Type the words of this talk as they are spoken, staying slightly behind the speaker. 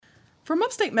From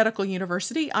Upstate Medical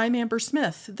University, I'm Amber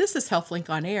Smith. This is HealthLink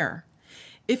on Air.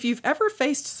 If you've ever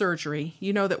faced surgery,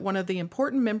 you know that one of the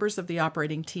important members of the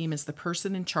operating team is the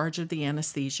person in charge of the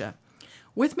anesthesia.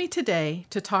 With me today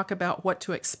to talk about what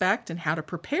to expect and how to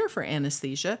prepare for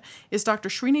anesthesia is Dr.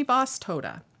 Srinivas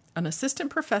Toda, an assistant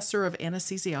professor of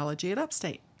anesthesiology at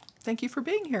Upstate. Thank you for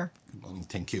being here.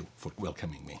 Thank you for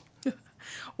welcoming me.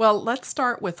 Well, let's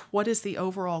start with what is the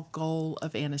overall goal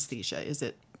of anesthesia? Is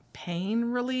it pain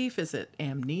relief? Is it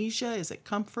amnesia? Is it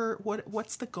comfort?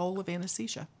 What's the goal of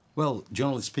anesthesia? Well,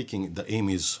 generally speaking, the aim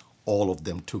is all of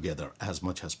them together as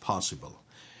much as possible.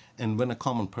 And when a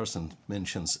common person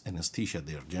mentions anesthesia,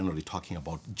 they're generally talking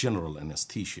about general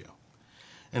anesthesia.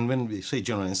 And when we say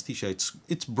general anesthesia,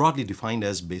 it's broadly defined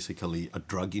as basically a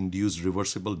drug-induced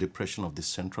reversible depression of the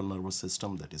central nervous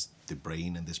system, that is the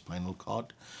brain and the spinal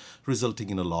cord, resulting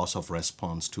in a loss of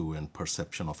response to and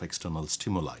perception of external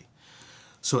stimuli.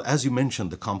 So as you mentioned,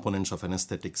 the components of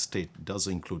anesthetic state does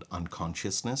include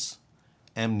unconsciousness.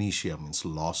 Amnesia means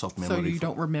loss of memory. So you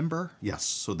don't remember? Yes,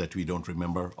 so that we don't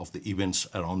remember of the events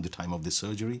around the time of the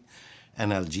surgery.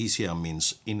 Analgesia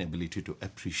means inability to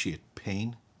appreciate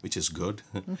pain, which is good.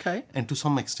 Okay. And to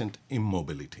some extent,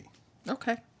 immobility.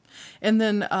 Okay. And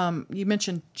then you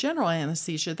mentioned general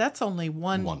anesthesia. That's only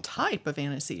one type of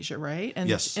anesthesia, right? And,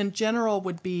 yes. And general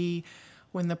would be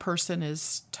when the person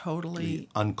is totally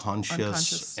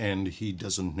unconscious and he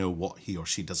or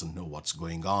she doesn't know what's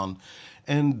going on,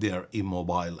 and they're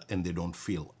immobile and they don't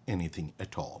feel anything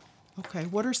at all. Okay.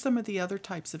 What are some of the other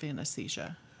types of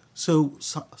anesthesia? So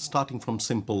starting from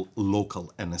simple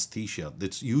local anesthesia,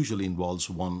 that usually involves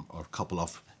one or couple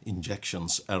of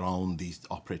injections around the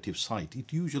operative site.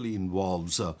 It usually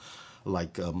involves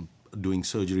doing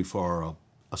surgery for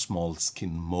a small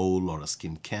skin mole or a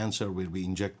skin cancer, where we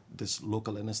inject this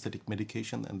local anesthetic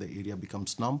medication and the area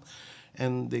becomes numb,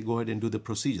 and they go ahead and do the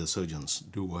procedure. Surgeons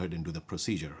do go ahead and do the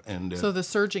procedure. And so the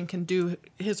surgeon can do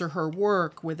his or her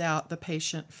work without the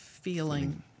patient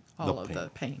feeling all of the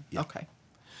pain. Yeah. Okay.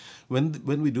 When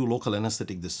we do local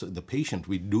anesthetic, the patient,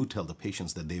 we do tell the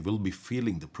patients that they will be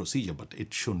feeling the procedure, but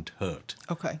it shouldn't hurt.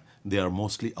 Okay. They are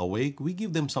mostly awake. We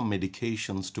give them some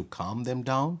medications to calm them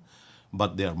down,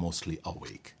 but they are mostly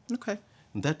awake. Okay.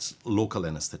 That's local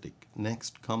anesthetic.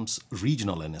 Next comes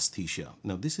regional anesthesia.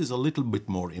 Now, this is a little bit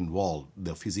more involved.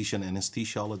 The physician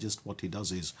anesthesiologist, what he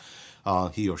does is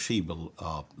he or she will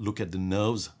look at the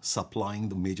nerves supplying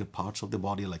the major parts of the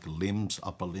body, like limbs,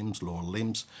 upper limbs, lower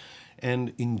limbs,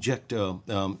 and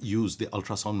use the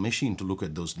ultrasound machine to look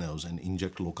at those nerves and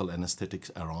inject local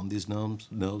anesthetics around these nerves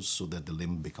so that the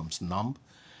limb becomes numb.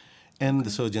 And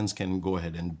the surgeons can go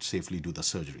ahead and safely do the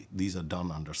surgery. These are done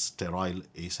under sterile,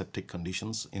 aseptic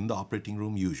conditions in the operating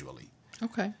room usually.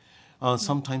 Okay.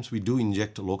 Sometimes we do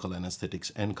inject local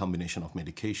anesthetics and combination of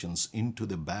medications into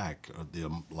the back,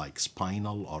 like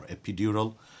spinal or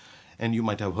epidural. And you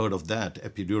might have heard of that.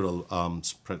 Epidural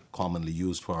is commonly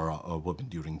used for women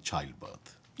during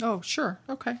childbirth. Oh, sure.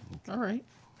 Okay. All right.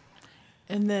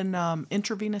 And then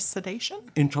intravenous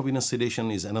sedation? Intravenous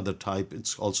sedation is another type.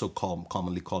 It's also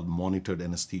commonly called monitored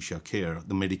anesthesia care.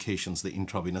 The medications, the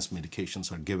intravenous medications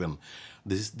are given.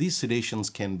 These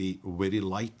sedations can be very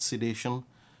light sedation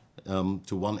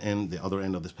to one end. The other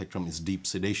end of the spectrum is deep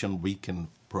sedation.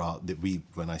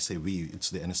 When I say we,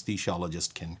 it's the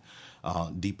anesthesiologist can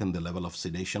deepen the level of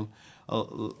sedation.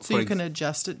 So you can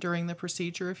adjust it during the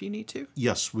procedure if you need to?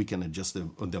 Yes, we can adjust the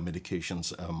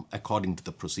medications according to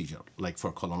the procedure. Like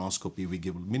for colonoscopy, we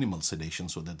give minimal sedation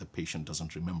so that the patient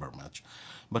doesn't remember much.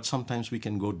 But sometimes we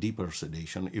can go deeper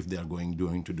sedation. If they are going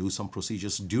to do some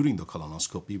procedures during the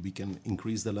colonoscopy, we can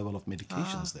increase the level of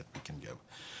medications that we can give.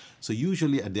 So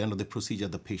usually at the end of the procedure,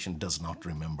 the patient does not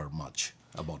remember much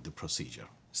about the procedure.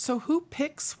 So who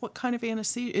picks what kind of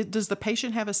anesthesia? Does the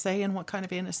patient have a say in what kind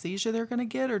of anesthesia they're going to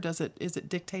get, or is it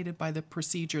dictated by the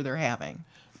procedure they're having?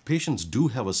 Patients do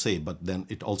have a say, but then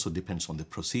it also depends on the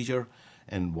procedure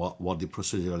and what the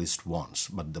proceduralist wants.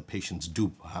 But the patients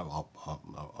do have a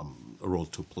role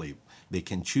to play. They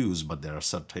can choose, but there are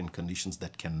certain conditions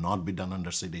that cannot be done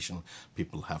under sedation.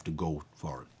 People have to go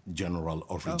for general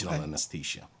or regional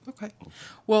anesthesia. Okay.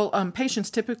 Well, patients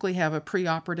typically have a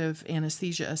preoperative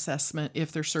anesthesia assessment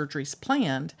if their surgery's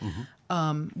planned,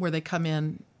 where they come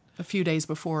in a few days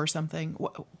before or something.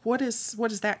 What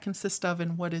does that consist of,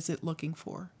 and what is it looking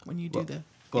for when you do the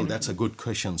Well, that's a good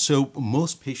question. So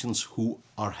most patients who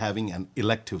are having an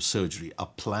elective surgery, a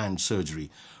planned surgery,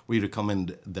 we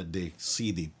recommend that they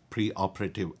see the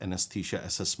preoperative anesthesia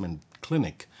assessment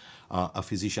clinic, a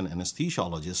physician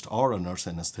anesthesiologist or a nurse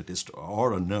anesthetist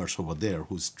or a nurse over there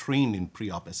who's trained in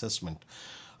pre-op assessment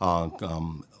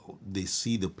They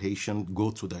see the patient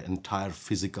go through the entire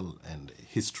physical and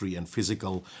history and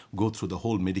physical, go through the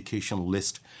whole medication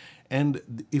list.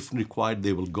 And if required,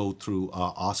 they will go through,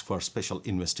 ask for special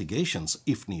investigations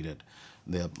if needed.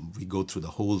 We go through the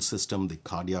whole system, the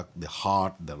cardiac, the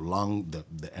heart, the lung,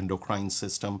 the endocrine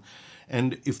system.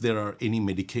 And if there are any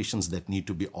medications that need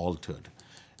to be altered,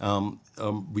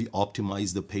 we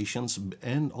optimize the patients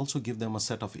and also give them a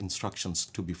set of instructions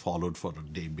to be followed for the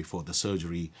day before the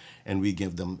surgery. And we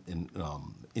give them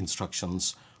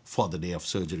instructions for the day of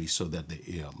surgery so that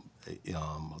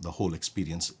the whole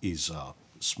experience is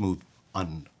smooth,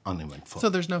 uneventful. So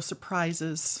there's no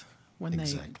surprises when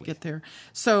Exactly. they get there.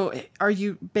 So are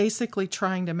you basically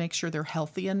trying to make sure they're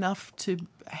healthy enough to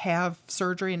have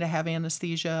surgery and to have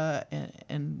anesthesia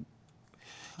and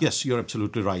Yes, you're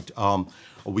absolutely right.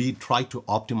 We try to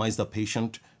optimize the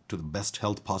patient to the best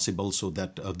health possible so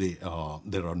that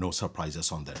there are no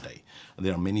surprises on that day.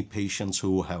 There are many patients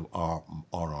who are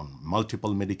on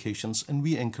multiple medications, and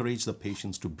we encourage the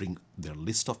patients to bring their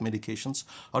list of medications,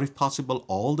 or if possible,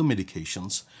 all the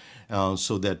medications,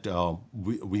 so that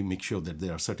we make sure that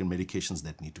there are certain medications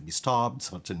that need to be stopped,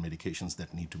 certain medications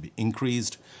that need to be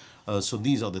increased. So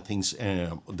these are the things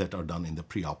that are done in the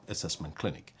pre-op assessment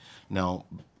clinic. Now,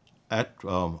 at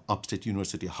Upstate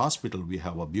University Hospital, we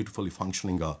have a beautifully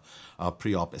functioning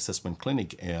pre-op assessment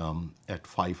clinic at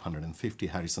 550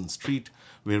 Harrison Street,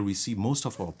 where we see most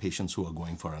of our patients who are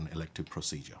going for an elective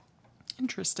procedure.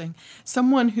 Interesting.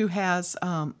 Someone who has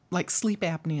like sleep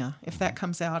apnea, if that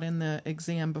comes out in the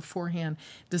exam beforehand,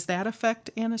 does that affect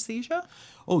anesthesia?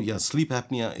 Oh, yeah, sleep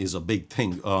apnea is a big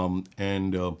thing.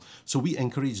 So we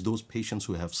encourage those patients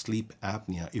who have sleep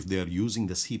apnea, if they are using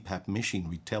the CPAP machine,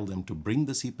 we tell them to bring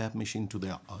the CPAP machine to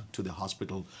the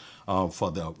hospital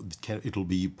it'll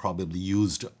be probably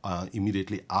used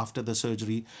immediately after the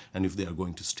surgery. And if they are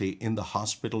going to stay in the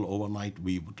hospital overnight,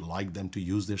 we would like them to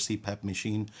use their CPAP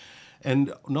machine.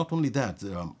 And not only that,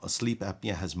 sleep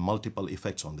apnea has multiple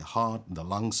effects on the heart, the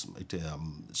lungs.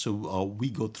 So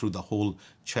we go through the whole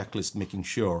checklist, making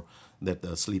sure that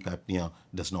the sleep apnea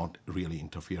does not really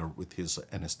interfere with his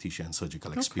anesthesia and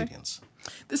surgical experience.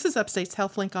 This is Upstate's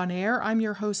HealthLink on Air. I'm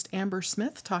your host, Amber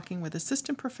Smith, talking with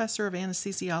Assistant Professor of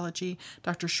Anesthesiology,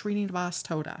 Dr. Srinivas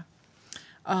Toda.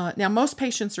 Now, most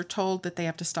patients are told that they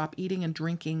have to stop eating and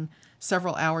drinking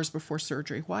several hours before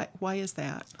surgery. Why is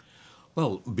that?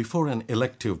 Well, before an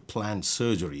elective planned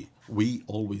surgery, we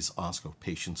always ask our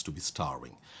patients to be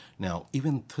starving. Now,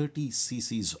 even 30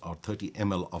 cc's or 30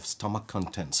 ml of stomach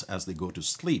contents as they go to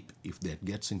sleep, if that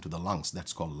gets into the lungs,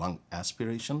 that's called lung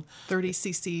aspiration. 30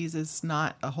 cc's is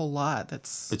not a whole lot.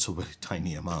 It's a very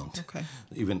tiny amount. Okay.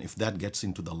 Even if that gets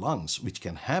into the lungs, which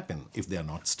can happen if they're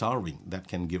not starving, that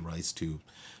can give rise to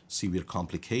severe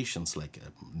complications like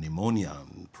pneumonia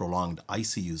and prolonged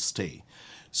ICU stay.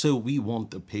 So we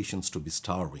want the patients to be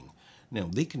starving. Now,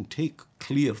 they can take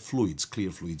clear fluids.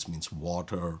 Clear fluids means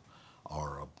water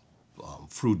or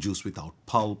fruit juice without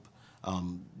pulp.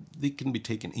 They can be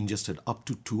ingested up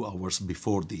to 2 hours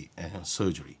before the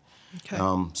surgery. Okay.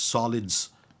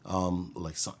 Solids,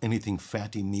 like anything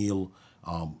fatty meal,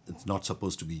 it's not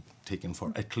supposed to be taken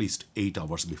for at least 8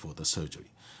 hours before the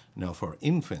surgery. Now, for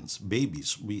infants,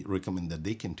 babies, we recommend that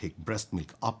they can take breast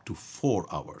milk up to 4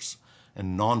 hours,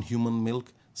 and non-human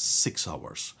milk, 6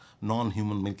 hours.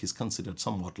 Non-human milk is considered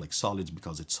somewhat like solids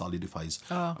because it solidifies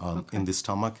in the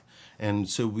stomach. And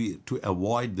so to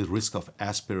avoid the risk of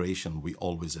aspiration, we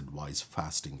always advise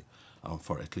fasting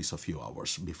for at least a few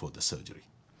hours before the surgery.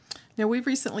 Now, we've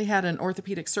recently had an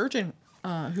orthopedic surgeon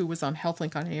who was on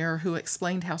HealthLink on Air who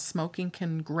explained how smoking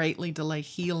can greatly delay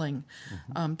healing.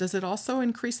 Mm-hmm. Does it also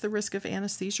increase the risk of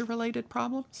anesthesia-related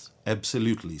problems?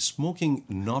 Absolutely. Smoking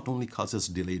not only causes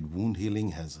delayed wound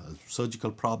healing, has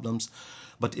surgical problems,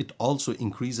 but it also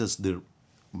increases the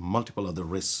multiple other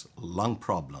risks, lung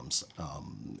problems.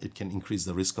 It can increase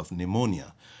the risk of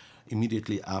pneumonia.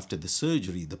 Immediately after the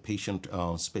surgery, the patient,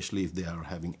 especially if they are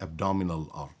having abdominal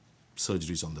or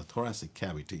surgeries on the thoracic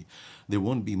cavity, they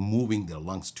won't be moving their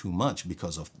lungs too much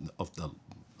because of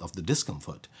the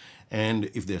discomfort.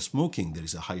 And if they're smoking, there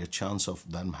is a higher chance of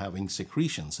them having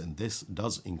secretions, and this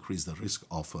does increase the risk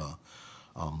of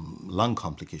lung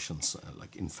complications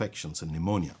like infections and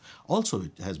pneumonia. Also,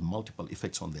 it has multiple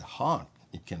effects on the heart.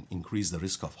 It can increase the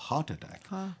risk of heart attack,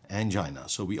 angina.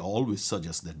 So we always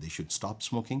suggest that they should stop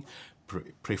smoking,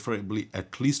 preferably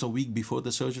at least a week before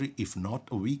the surgery. If not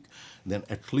a week, then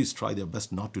at least try their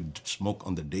best not to smoke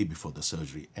on the day before the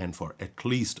surgery, and for at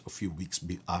least a few weeks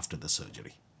after the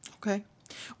surgery. Okay.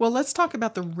 Well, let's talk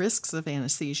about the risks of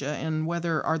anesthesia and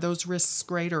are those risks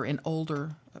greater in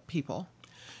older people?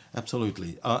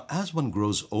 Absolutely. As one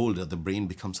grows older, the brain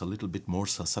becomes a little bit more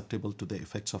susceptible to the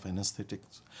effects of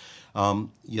anesthetics.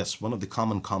 Yes, one of the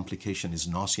common complications is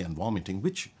nausea and vomiting,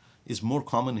 which is more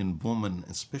common in women,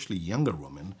 especially younger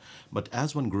women. But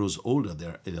as one grows older,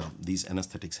 these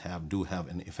anesthetics do have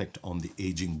an effect on the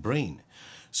aging brain.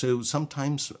 So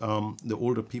sometimes the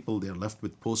older people, they're left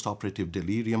with post-operative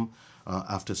delirium.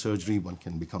 After surgery, one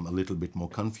can become a little bit more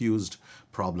confused,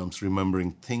 problems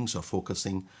remembering things or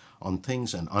focusing on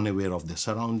things and unaware of their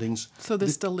surroundings. So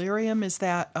this delirium, is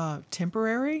that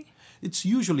temporary? It's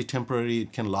usually temporary.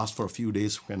 It can last for a few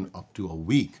days, up to a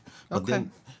week. But Okay.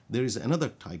 then there is another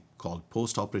type called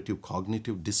post-operative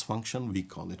cognitive dysfunction. We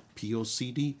call it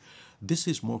POCD. This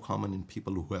is more common in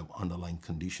people who have underlying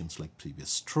conditions like previous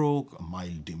stroke,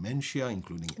 mild dementia,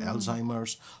 including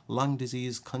Alzheimer's, lung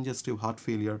disease, congestive heart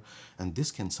failure, and this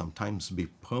can sometimes be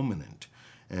permanent,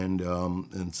 and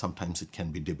sometimes it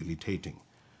can be debilitating.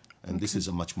 And this is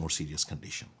a much more serious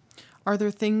condition. Are there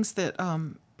things that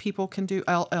people can do,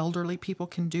 elderly people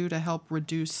can do to help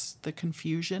reduce the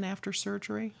confusion after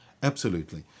surgery?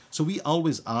 Absolutely. So we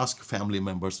always ask family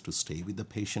members to stay with the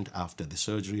patient after the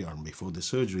surgery or before the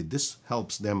surgery. This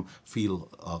helps them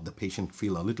the patient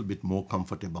feel a little bit more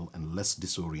comfortable and less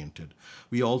disoriented.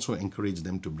 We also encourage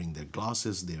them to bring their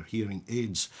glasses, their hearing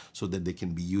aids, so that they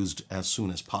can be used as soon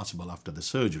as possible after the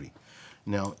surgery.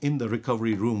 Now, in the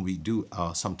recovery room, we do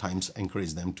sometimes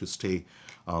encourage them to stay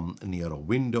near a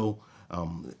window.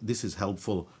 This is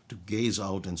helpful to gaze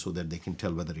out and so that they can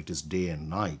tell whether it is day or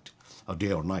night.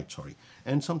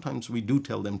 And sometimes we do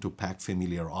tell them to pack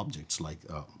familiar objects like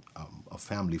a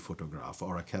family photograph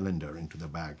or a calendar into the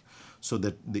bag, so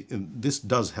that this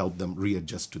does help them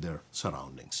readjust to their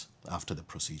surroundings after the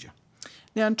procedure.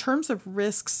 Now, in terms of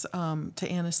risks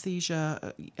to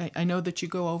anesthesia, I know that you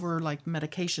go over like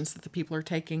medications that the people are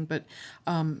taking, but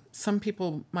some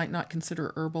people might not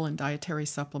consider herbal and dietary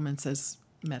supplements as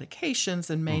medications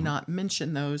and may not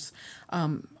mention those.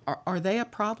 Are they a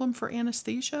problem for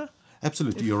anesthesia?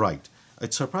 Absolutely, you're right.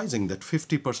 It's surprising that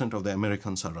 50% of the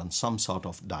Americans are on some sort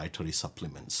of dietary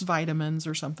supplements. Vitamins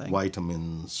or something?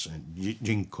 Vitamins,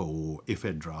 ginkgo,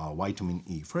 ephedra, vitamin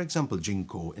E. For example,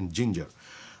 ginkgo and ginger.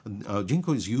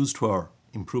 Ginkgo is used for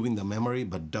improving the memory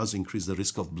but does increase the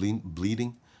risk of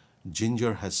bleeding.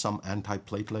 Ginger has some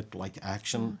antiplatelet-like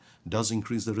action, does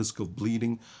increase the risk of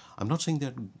bleeding. I'm not saying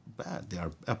they're bad. They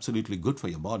are absolutely good for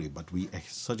your body, but we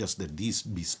suggest that these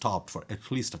be stopped for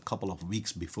at least a couple of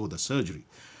weeks before the surgery.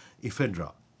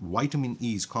 Ephedra, vitamin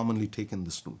E is commonly taken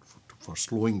for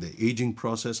slowing the aging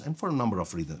process and for a number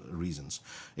of reasons.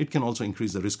 It can also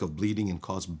increase the risk of bleeding and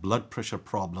cause blood pressure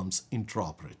problems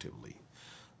intraoperatively.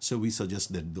 So we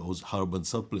suggest that those herbal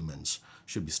supplements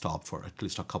should be stopped for at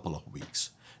least a couple of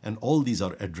weeks. And all these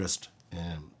are addressed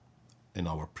in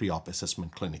our pre-op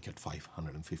assessment clinic at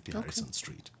 550 Harrison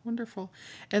Street. Wonderful.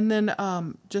 And then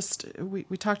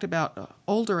we talked about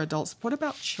older adults. What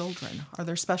about children? Are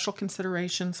there special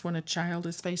considerations when a child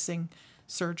is facing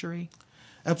surgery?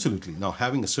 Absolutely. Now,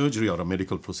 having a surgery or a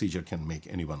medical procedure can make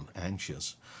anyone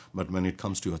anxious. But when it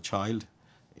comes to a child,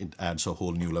 it adds a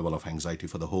whole new level of anxiety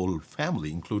for the whole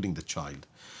family, including the child.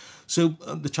 So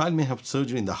the child may have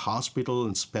surgery in the hospital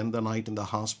and spend the night in the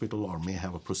hospital, or may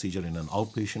have a procedure in an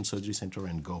outpatient surgery center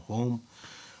and go home.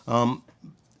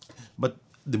 But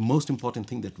the most important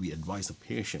thing that we advise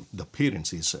the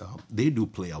parents is they do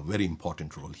play a very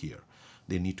important role here.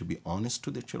 They need to be honest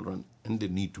to their children, and they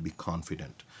need to be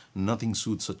confident. Nothing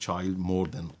suits a child more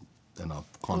than a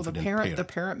confident parent. The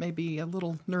parent may be a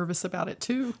little nervous about it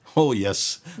too. Oh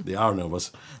yes, they are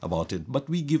nervous about it, but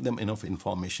we give them enough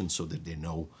information so that they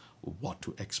know what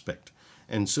to expect.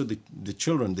 And so the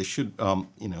children, they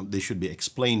should be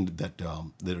explained that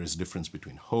there is difference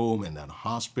between home and then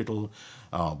hospital,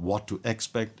 what to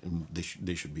expect. And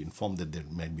they should be informed that there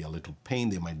might be a little pain,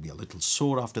 they might be a little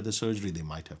sore after the surgery, they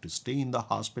might have to stay in the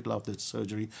hospital after the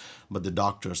surgery, but the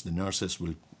doctors, the nurses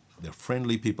they're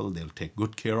friendly people. They'll take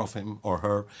good care of him or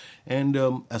her, and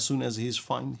as soon as he's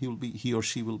fine, he or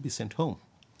she will be sent home.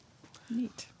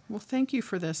 Neat. Well, thank you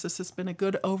for this. This has been a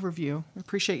good overview. I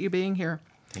appreciate you being here.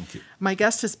 Thank you. My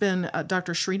guest has been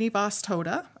Dr. Srinivas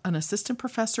Toda, an assistant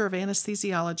professor of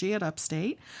anesthesiology at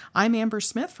Upstate. I'm Amber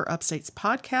Smith for Upstate's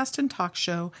podcast and talk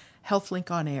show,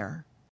 HealthLink on Air.